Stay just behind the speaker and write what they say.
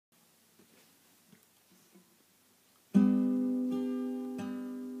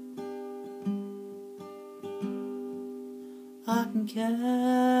I can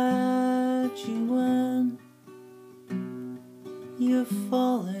catch you when you're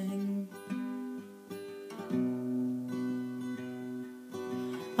falling.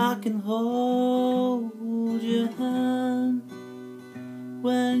 I can hold your hand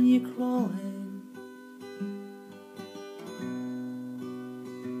when you're crawling.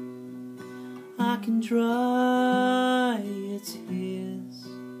 I can dry your tears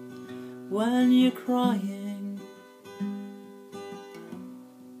when you're crying.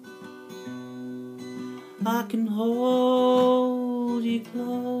 I can hold you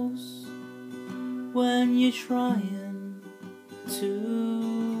close when you're trying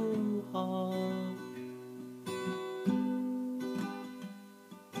too hard.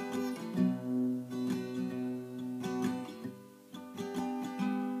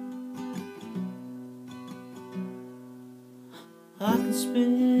 I can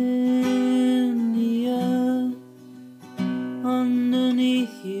spin the earth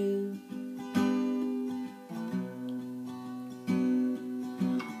underneath you.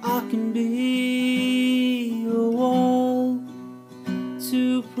 I can be a wall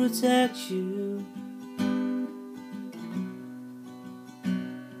to protect you.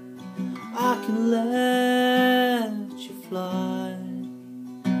 I can let you fly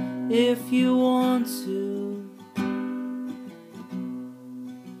if you want to.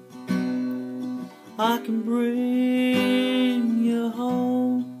 I can bring you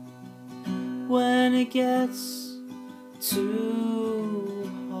home when it gets too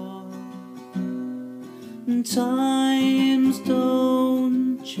hard. And times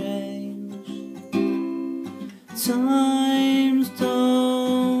don't change. Times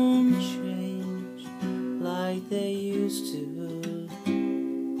don't change like they used to.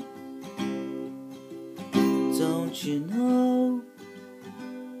 Don't you know?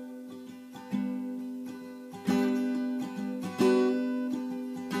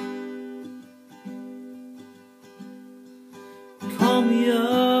 Call me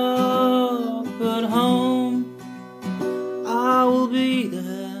up at home, I will be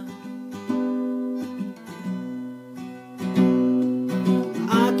there.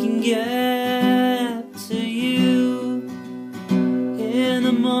 I can get to you in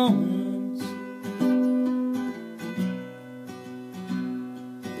a moment.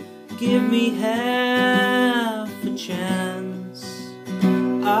 Give me half a chance,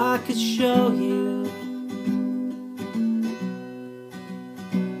 I could show you.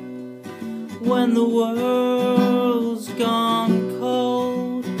 When the world's gone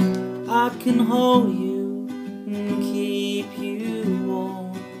cold, I can hold you and keep you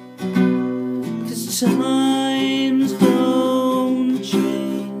warm. 'Cause times don't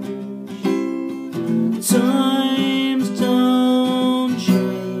change. Times don't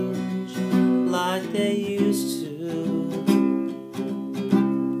change like they used to.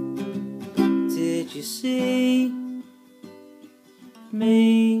 Did you see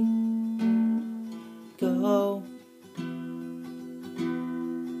me go?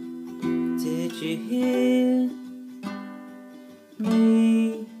 Did you hear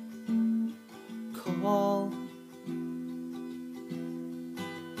me call?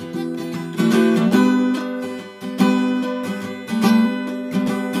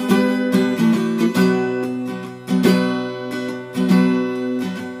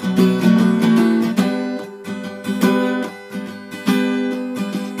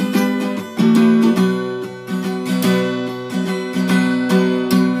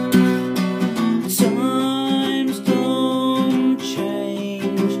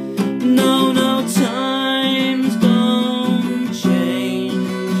 Times don't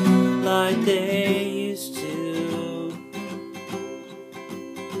change like they